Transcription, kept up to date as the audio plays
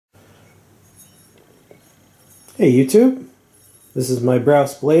Hey YouTube, this is my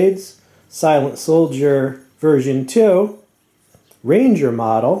Brous Blades Silent Soldier version 2 Ranger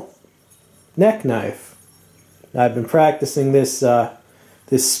model neck knife. I've been practicing this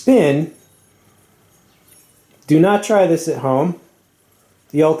spin. Do not try this at home.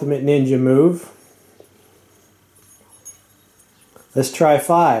 The ultimate ninja move. Let's try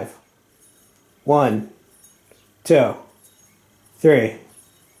 5. 1, 2, 3,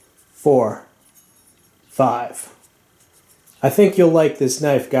 4, 5. I think you'll like this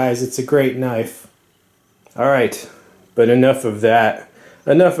knife, guys. It's a great knife. Alright, but enough of that.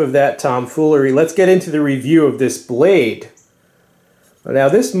 Enough of that tomfoolery. Let's get into the review of this blade. Now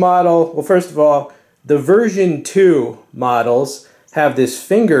this model, well, first of all, the version 2 models have this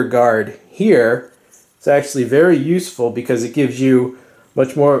finger guard here. It's actually very useful because it gives you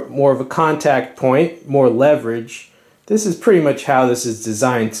much more of a contact point, more leverage. This is pretty much how this is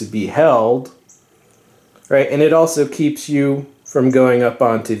designed to be held. Right, and it also keeps you from going up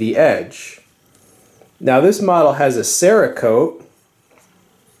onto the edge. Now this model has a Cerakote.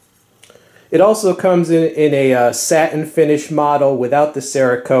 It also comes in a satin finish model without the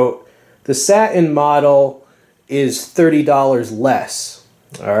Cerakote. The satin model is $30 less.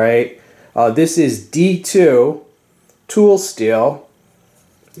 Alright, this is D2 tool steel.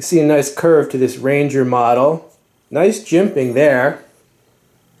 You see a nice curve to this Ranger model. Nice jimping there.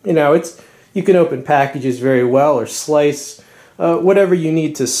 You know, you can open packages very well or slice whatever you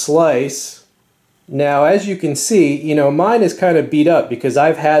need to slice. Now, as you can see, you know, mine is kind of beat up because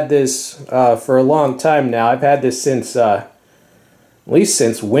I've had this for a long time now. I've had this since, at least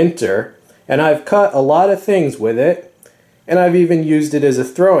since winter, and I've cut a lot of things with it, and I've even used it as a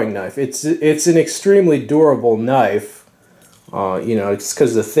throwing knife. It's an extremely durable knife. You know, it's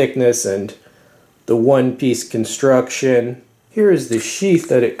because of the thickness and the one-piece construction. Here is the sheath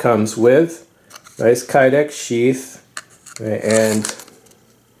that it comes with. Nice Kydex sheath. And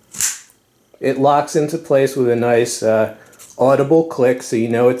it locks into place with a nice audible click so you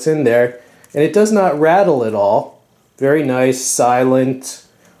know it's in there. And it does not rattle at all. Very nice, silent.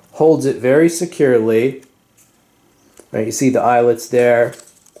 Holds it very securely. Right, you see the eyelets there.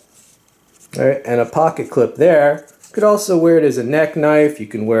 Right, and a pocket clip there. You could also wear it as a neck knife. You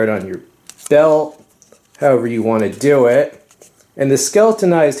can wear it on your belt. However you want to do it. And the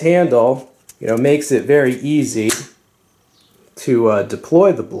skeletonized handle, you know, makes it very easy to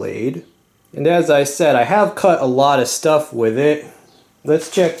deploy the blade. And as I said, I have cut a lot of stuff with it.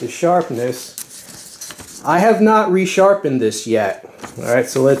 Let's check the sharpness. I have not resharpened this yet. Alright,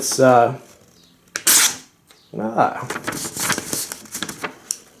 so let's... Yeah,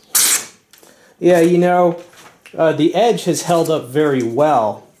 you know, the edge has held up very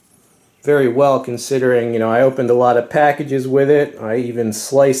well. Very well, considering, you know, I opened a lot of packages with it. I even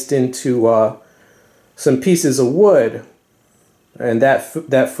sliced into some pieces of wood, and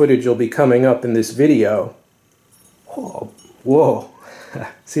that footage will be coming up in this video. Whoa, whoa!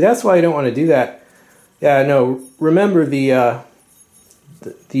 See, that's why I don't want to do that. Yeah, no. Remember the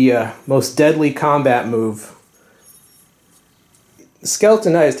most deadly combat move, the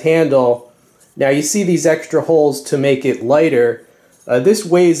skeletonized handle. Now you see these extra holes to make it lighter. This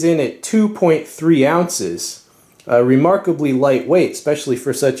weighs in at 2.3 ounces, remarkably lightweight, especially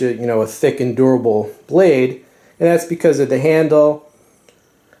for such a, you know, a thick and durable blade, and that's because of the handle.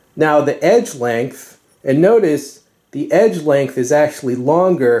 Now the edge length, and notice the edge length is actually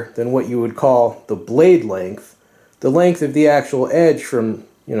longer than what you would call the blade length. The length of the actual edge from,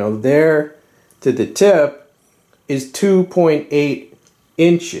 you know, there to the tip is 2.8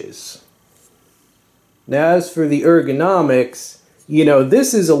 inches. Now as for the ergonomics, you know,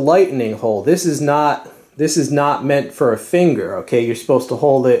 this is a lightning hole. This is not meant for a finger, okay? You're supposed to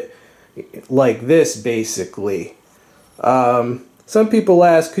hold it like this, basically. Some people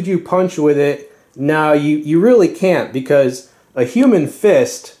ask, could you punch with it? No, you really can't, because a human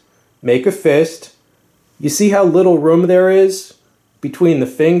fist, make a fist, you see how little room there is between the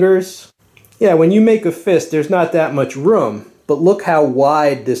fingers? Yeah, when you make a fist, there's not that much room, but look how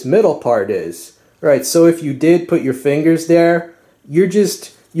wide this middle part is. All right, so if you did put your fingers there,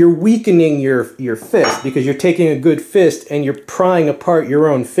 you're weakening your fist, because you're taking a good fist and you're prying apart your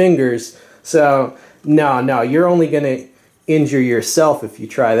own fingers. So no, you're only going to injure yourself if you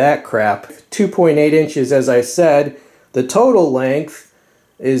try that crap. 2.8 inches, as I said. The total length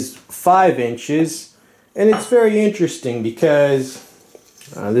is 5 inches, and it's very interesting because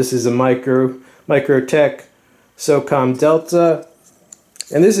this is a Microtech SOCOM Delta,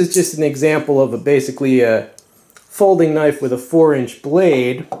 and this is just an example of basically a folding knife with a 4-inch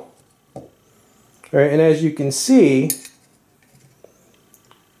blade. All right, and as you can see,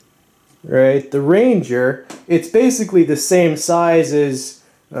 right? The Ranger, it's basically the same size as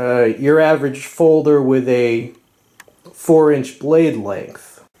your average folder with a 4-inch blade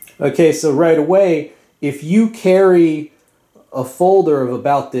length. Okay, so right away, if you carry a folder of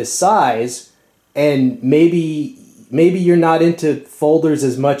about this size, and maybe you're not into folders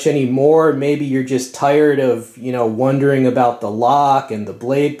as much anymore, maybe you're just tired of, wondering about the lock and the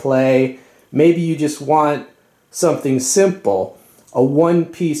blade play, maybe you just want something simple, a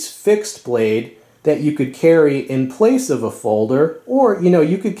one-piece fixed blade that you could carry in place of a folder, or,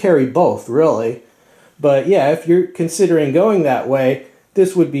 you could carry both, really. But yeah, if you're considering going that way,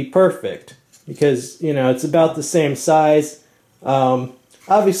 this would be perfect because, it's about the same size.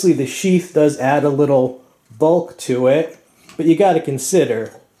 Obviously, the sheath does add a little bulk to it, but you got to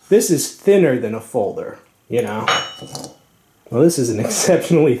consider, this is thinner than a folder, Well, this is an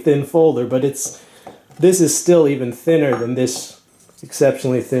exceptionally thin folder, but this is still even thinner than this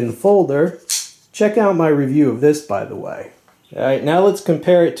exceptionally thin folder. Check out my review of this, by the way. Alright, now let's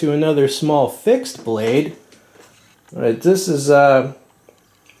compare it to another small fixed blade. Alright, this is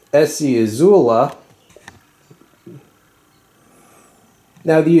Essie Azula.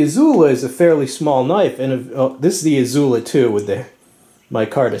 Now the Azula is a fairly small knife, and this is the Azula too with the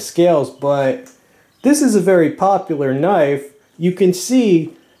micarta scales, but this is a very popular knife. You can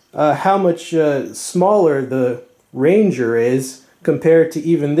see how much smaller the Ranger is compared to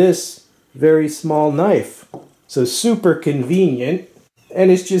even this very small knife. So super convenient, and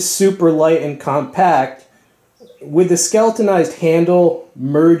it's just super light and compact. With the skeletonized handle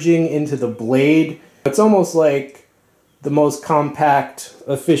merging into the blade, it's almost like the most compact,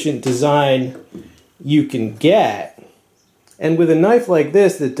 efficient design you can get. And with a knife like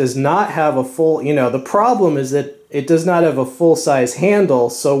this that does not have a full, the problem is that it does not have a full-size handle,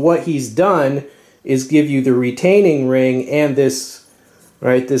 so what he's done is give you the retaining ring and this,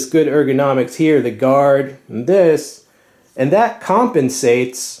 right, this good ergonomics here, the guard, and this, and that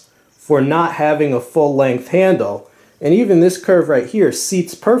compensates for not having a full-length handle. And even this curve right here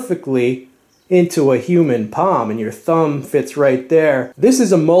seats perfectly into a human palm, and your thumb fits right there. This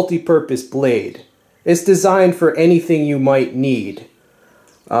is a multi-purpose blade. It's designed for anything you might need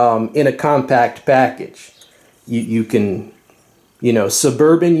in a compact package. You can,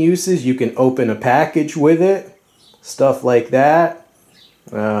 suburban uses, you can open a package with it, stuff like that.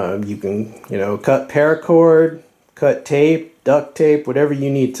 You can, cut paracord, cut tape, duct tape, whatever you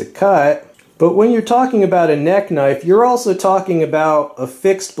need to cut. But when you're talking about a neck knife, you're also talking about a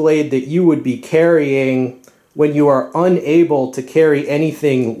fixed blade that you would be carrying when you are unable to carry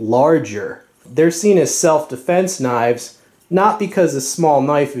anything larger. They're seen as self-defense knives, not because a small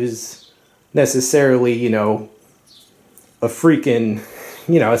knife is necessarily, a freaking,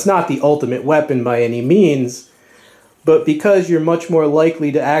 it's not the ultimate weapon by any means, but because you're much more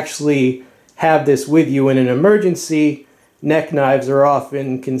likely to actually have this with you in an emergency, neck knives are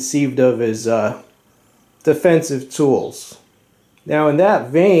often conceived of as defensive tools. Now in that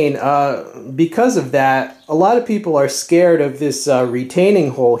vein, because of that, a lot of people are scared of this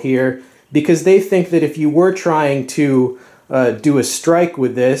retaining hole here because they think that if you were trying to do a strike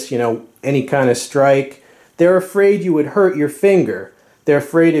with this, any kind of strike, they're afraid you would hurt your finger. They're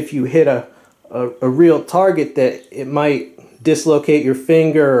afraid if you hit a real target that it might dislocate your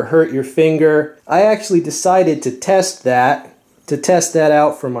finger or hurt your finger. I actually decided to test that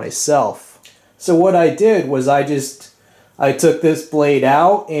out for myself. So what I did was I took this blade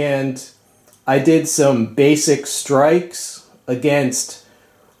out and I did some basic strikes against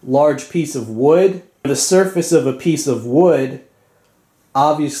large piece of wood. The surface of a piece of wood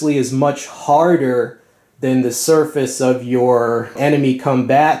obviously is much harder than the surface of your enemy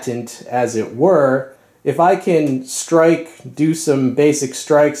combatant, as it were. If I can do some basic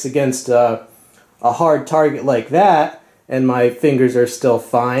strikes against a hard target like that, and my fingers are still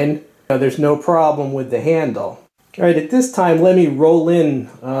fine, there's no problem with the handle. Alright, at this time, let me roll in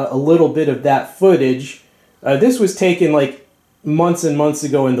a little bit of that footage. This was taken like months and months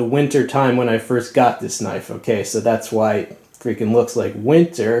ago in the winter time when I first got this knife, okay, so that's why it freaking looks like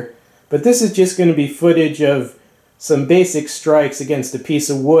winter. But this is just going to be footage of some basic strikes against a piece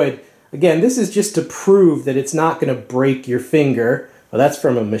of wood. Again, this is just to prove that it's not going to break your finger. Well, that's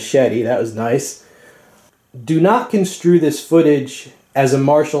from a machete. That was nice. Do not construe this footage as a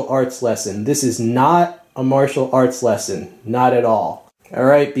martial arts lesson. This is not a martial arts lesson. Not at all.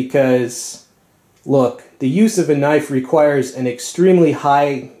 Alright, because, look, the use of a knife requires an extremely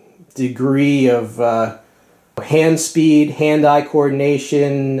high degree of hand speed, hand-eye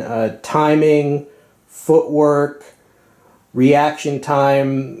coordination, timing, footwork, reaction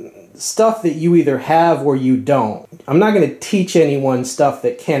time, stuff that you either have or you don't. I'm not going to teach anyone stuff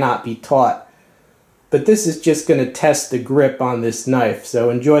that cannot be taught, but this is just going to test the grip on this knife, so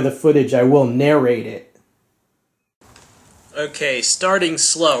enjoy the footage. I will narrate it. Okay, starting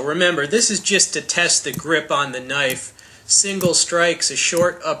slow. Remember, this is just to test the grip on the knife. Single strikes, a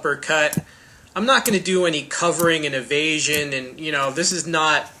short uppercut. I'm not going to do any covering and evasion, and this is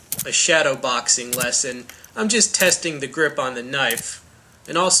not a shadow boxing lesson. I'm just testing the grip on the knife.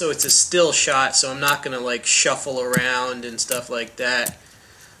 And also it's a still shot, so I'm not going to like shuffle around and stuff like that.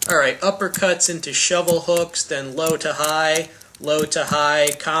 Alright, uppercuts into shovel hooks, then low to high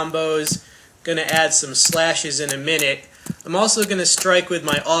combos. Going to add some slashes in a minute. I'm also going to strike with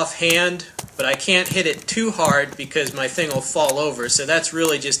my offhand, but I can't hit it too hard because my thing will fall over, so that's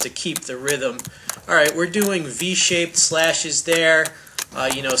really just to keep the rhythm. Alright, we're doing V-shaped slashes there,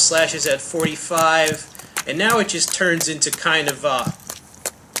 slashes at 45, and now it just turns into kind of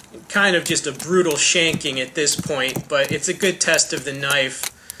just a brutal shanking at this point, but it's a good test of the knife.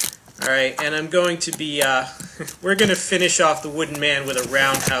 Alright, and I'm going to be, we're going to finish off the wooden man with a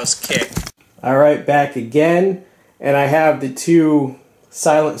roundhouse kick. Alright, back again, and I have the two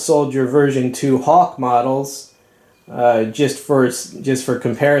Silent Soldier version 2 Hawk models, just for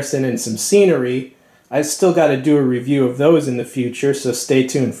comparison and some scenery. I've still got to do a review of those in the future, so stay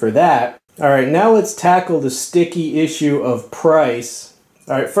tuned for that. Alright, now let's tackle the sticky issue of price.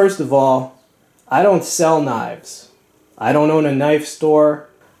 Alright, first of all, I don't sell knives. I don't own a knife store.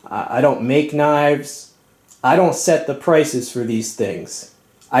 I don't make knives. I don't set the prices for these things.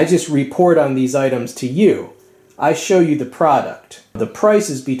 I just report on these items to you. I show you the product. The price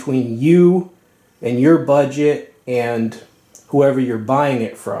is between you and your budget and whoever you're buying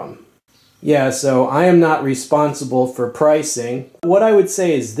it from. Yeah, so I am not responsible for pricing. What I would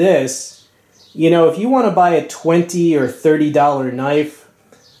say is this, if you want to buy a $20 or $30 knife,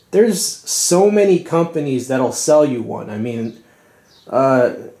 there's so many companies that'll sell you one. I mean,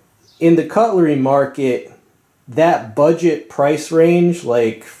 in the cutlery market, that budget price range,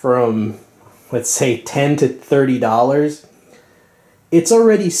 like from, let's say, $10 to $30, it's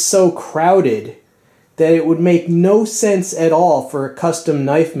already so crowded that it would make no sense at all for a custom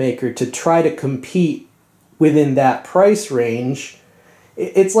knife maker to try to compete within that price range.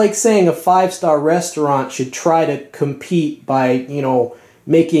 It's like saying a 5-star restaurant should try to compete by,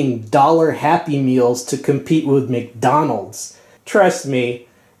 making dollar Happy Meals to compete with McDonald's. Trust me,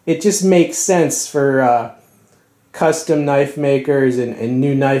 it just makes sense for custom knife makers and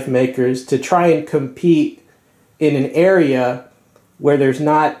new knife makers to try and compete in an area where there's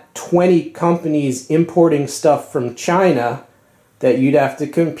not 20 companies importing stuff from China that you'd have to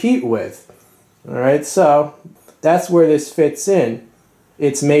compete with. Alright, so that's where this fits in.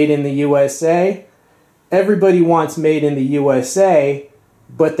 It's made in the USA. Everybody wants made in the USA,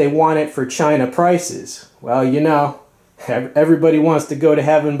 but they want it for China prices. Well, everybody wants to go to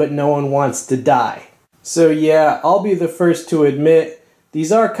heaven, but no one wants to die. So yeah, I'll be the first to admit,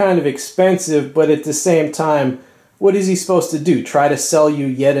 these are kind of expensive, but at the same time, what is he supposed to do? Try to sell you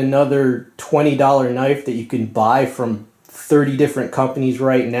yet another $20 knife that you can buy from 30 different companies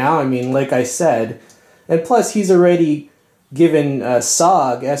right now? I mean, like I said, and plus he's already given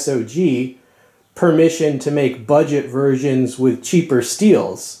SOG, S-O-G, permission to make budget versions with cheaper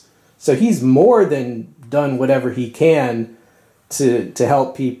steels. So he's more than done whatever he can to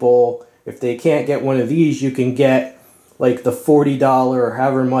help people. If they can't get one of these, you can get like the $40 or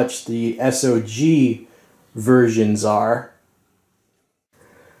however much the SOG versions are.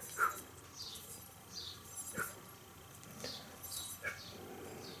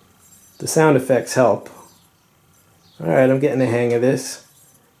 The sound effects help. Alright, I'm getting the hang of this.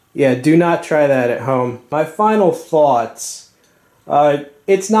 Yeah, do not try that at home. My final thoughts.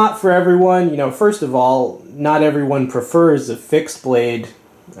 It's not for everyone. First of all, not everyone prefers a fixed blade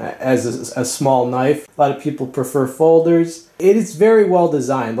as a small knife. A lot of people prefer folders. It is very well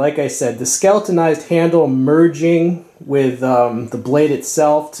designed. Like I said, the skeletonized handle merging with the blade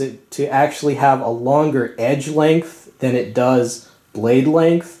itself to actually have a longer edge length than it does blade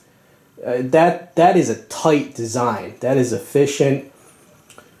length. That is a tight design. That is efficient.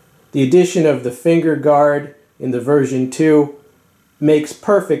 The addition of the finger guard in the version 2 makes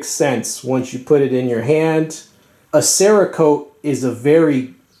perfect sense once you put it in your hand. A Cerakote is a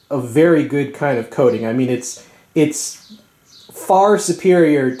very good kind of coating. I mean, it's far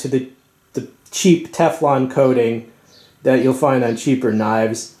superior to the cheap Teflon coating that you'll find on cheaper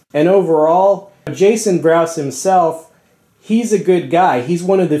knives. And overall, Jason Brous himself, he's a good guy. He's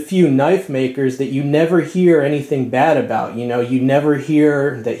one of the few knife makers that you never hear anything bad about. You never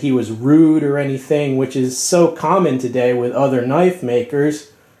hear that he was rude or anything, which is so common today with other knife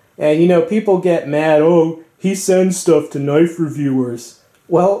makers. And you know, people get mad, oh, he sends stuff to knife reviewers.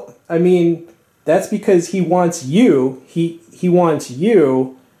 Well, I mean, that's because he wants you, he wants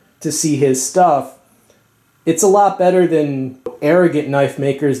you to see his stuff. It's a lot better than arrogant knife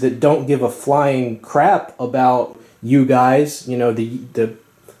makers that don't give a flying crap about you guys, you know, the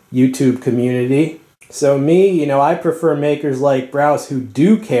YouTube community. So me, you know, I prefer makers like Brous who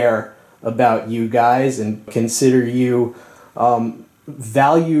do care about you guys and consider you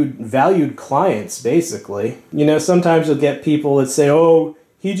valued clients, basically. You know, sometimes you'll get people that say, oh,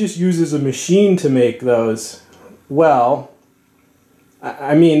 he just uses a machine to make those. Well,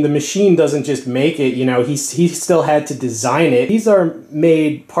 I mean, the machine doesn't just make it, you know, he still had to design it. These are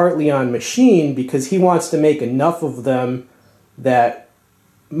made partly on machine because he wants to make enough of them that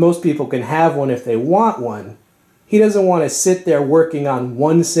most people can have one if they want one. He doesn't want to sit there working on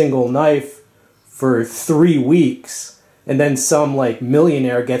one single knife for 3 weeks and then some like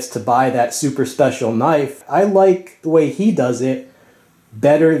millionaire gets to buy that super special knife. I like the way he does it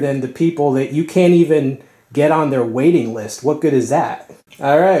better than the people that you can't even get on their waiting list. What good is that?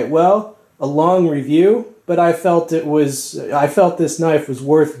 Alright, well, a long review, but I felt this knife was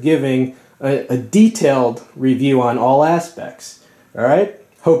worth giving a detailed review on all aspects. Alright,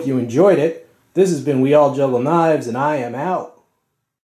 hope you enjoyed it. This has been We All Juggle Knives, and I am out.